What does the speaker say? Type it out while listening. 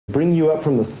bring you up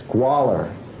from the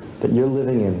squalor that you're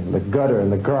living in, the gutter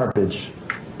and the garbage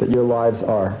that your lives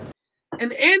are.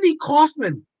 And Andy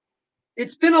Kaufman,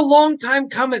 it's been a long time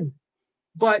coming,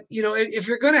 but you know, if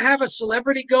you're going to have a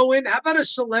celebrity go in, how about a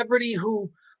celebrity who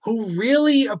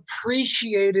really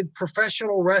appreciated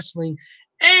professional wrestling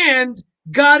and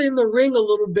got in the ring a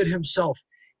little bit himself?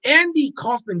 Andy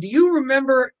Kaufman, do you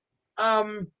remember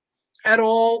at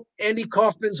all Andy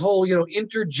Kaufman's whole, you know,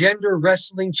 intergender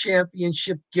wrestling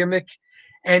championship gimmick,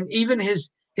 and even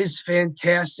his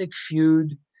fantastic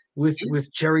feud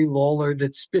with Jerry Lawler?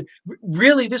 That's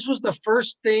really, this was the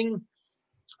first thing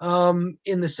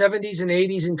in the 70s and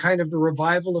 80s and kind of the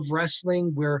revival of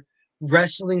wrestling where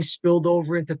wrestling spilled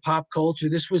over into pop culture.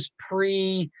 This was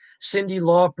pre Cyndi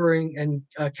Lauper and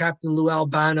Captain Lou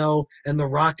Albano and the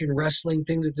rock and wrestling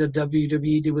thing that the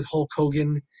WWE did with Hulk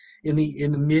Hogan in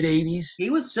the mid 80s.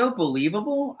 He was so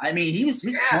believable. I mean, his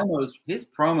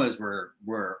promos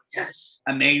were yes,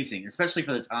 amazing, especially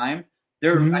for the time.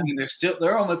 They're I mean,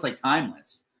 they're almost like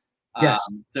timeless. Yes.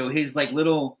 So his like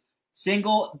little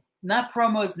single, not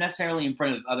promos necessarily in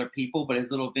front of other people, but his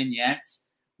little vignettes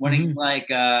when he's like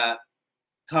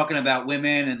talking about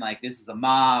women and like, this is a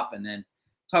mop, and then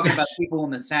talking about people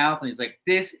in the South, and he's like,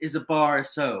 this is a bar of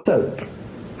soap. Soap.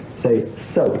 Say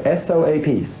soap.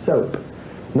 S-O-A-P. Soap.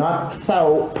 Not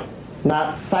soap.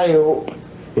 Not soap.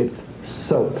 It's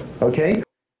soap. Okay?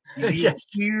 You use it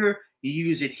here, you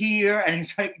use it here, and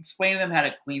he's like explaining them how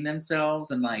to clean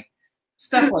themselves and like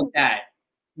stuff like that.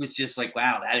 It was just like,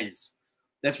 wow,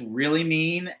 that's really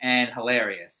mean and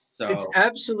hilarious. So it's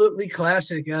absolutely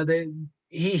classic.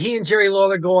 He and Jerry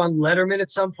Lawler go on Letterman at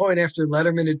some point after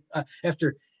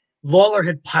after Lawler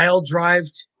had pile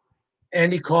drived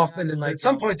Andy Kaufman, and like at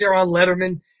some point they're on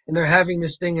Letterman and they're having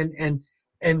this thing,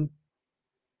 and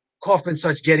Kaufman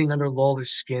starts getting under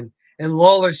Lawler's skin, and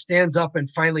Lawler stands up and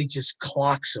finally just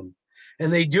clocks him,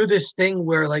 and they do this thing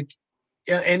where like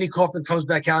Andy Kaufman comes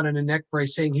back out in a neck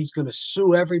brace saying he's going to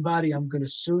sue everybody. I'm going to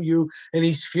sue you. And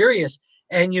he's furious.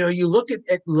 And, you know, you look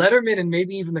at Letterman and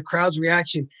maybe even the crowd's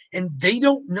reaction, and they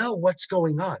don't know what's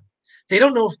going on. They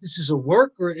don't know if this is a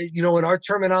work or, you know, in our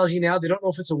terminology now, they don't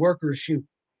know if it's a work or a shoot.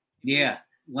 Yeah.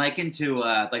 Likened to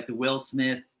like the Will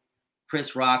Smith,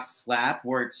 Chris Rock slap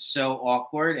where it's so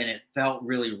awkward and it felt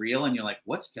really real. And you're like,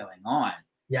 what's going on?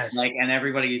 Yes. Like, and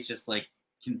everybody is just like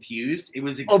confused. It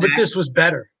was exactly, but this was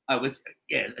better.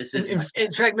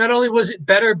 In fact, not only was it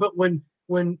better, but when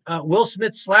Will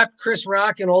Smith slapped Chris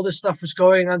Rock and all this stuff was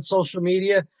going on social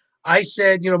media, I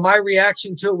said, you know, my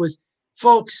reaction to it was,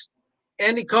 folks,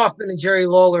 Andy Kaufman and Jerry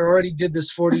Lawler already did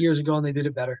this 40 years ago, and they did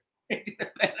it better. They did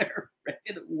it better.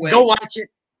 Go watch it.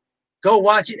 Go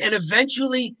watch it. And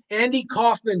eventually, Andy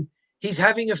Kaufman, he's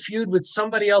having a feud with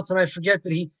somebody else, and I forget,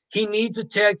 but he needs a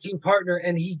tag team partner,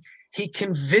 and he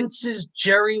convinces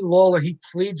Jerry Lawler, he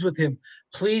pleads with him,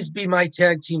 please be my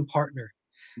tag team partner.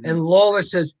 And Lawler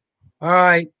says, all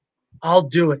right, I'll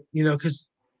do it, you know, because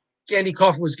Andy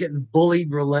Kaufman was getting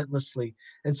bullied relentlessly.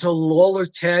 And so Lawler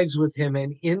tags with him,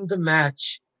 and in the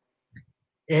match,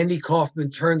 Andy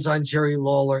Kaufman turns on Jerry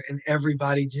Lawler, and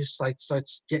everybody just like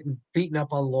starts getting beaten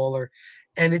up on Lawler.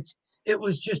 And it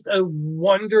was just a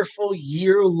wonderful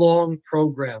year-long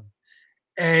program.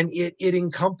 And it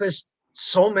encompassed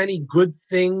so many good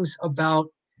things about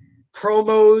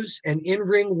promos and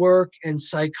in-ring work and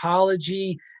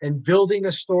psychology and building a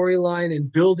storyline and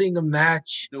building a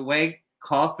match. The way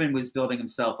Kaufman was building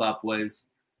himself up was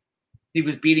he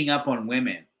was beating up on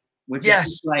women, which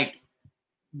is like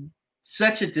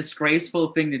such a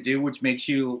disgraceful thing to do, which makes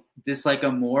you dislike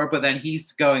him more. But then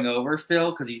he's going over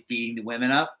still because he's beating the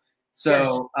women up.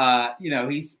 So, you know,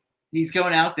 he's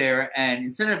going out there, and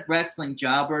instead of wrestling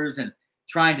jobbers and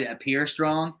trying to appear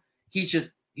strong, he's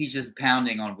just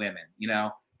pounding on women, you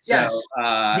know. So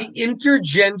the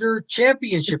intergender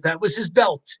championship, that was his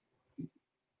belt.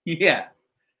 Yeah.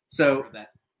 So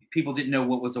that people didn't know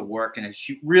what was a work, and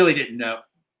really didn't know.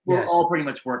 We're all pretty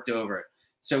much worked over it.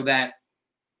 So that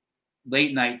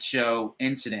late night show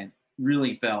incident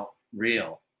really felt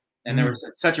real, and there was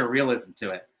such a realism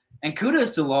to it. And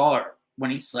kudos to Lawler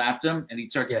when he slapped him and he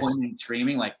started pointing and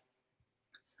screaming. Like,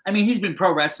 I mean, he's been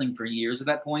pro wrestling for years at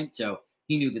that point, so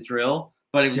he knew the drill.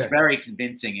 But it was very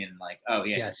convincing, and like, oh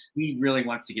yeah, he really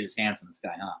wants to get his hands on this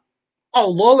guy, huh? Oh,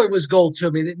 Lawler was gold too. I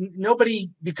mean, nobody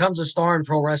becomes a star in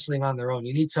pro wrestling on their own.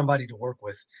 You need somebody to work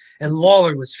with, and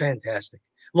Lawler was fantastic.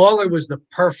 Lawler was the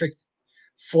perfect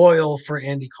foil for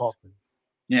Andy Kaufman.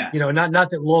 Yeah, you know, not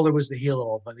that Lawler was the heel at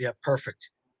all, but yeah,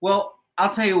 perfect. Well, I'll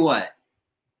tell you what.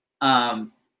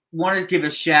 Want to give a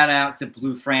shout out to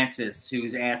Blue Francis,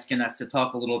 who's asking us to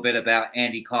talk a little bit about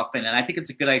Andy Kaufman, and I think it's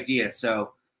a good idea.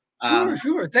 So,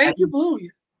 sure. Thank you, Blue.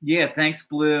 Yeah, thanks,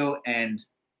 Blue. And,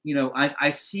 you know, I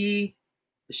see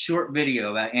a short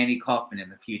video about Andy Kaufman in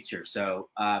the future. So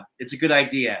it's a good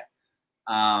idea.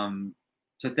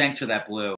 So thanks for that, Blue.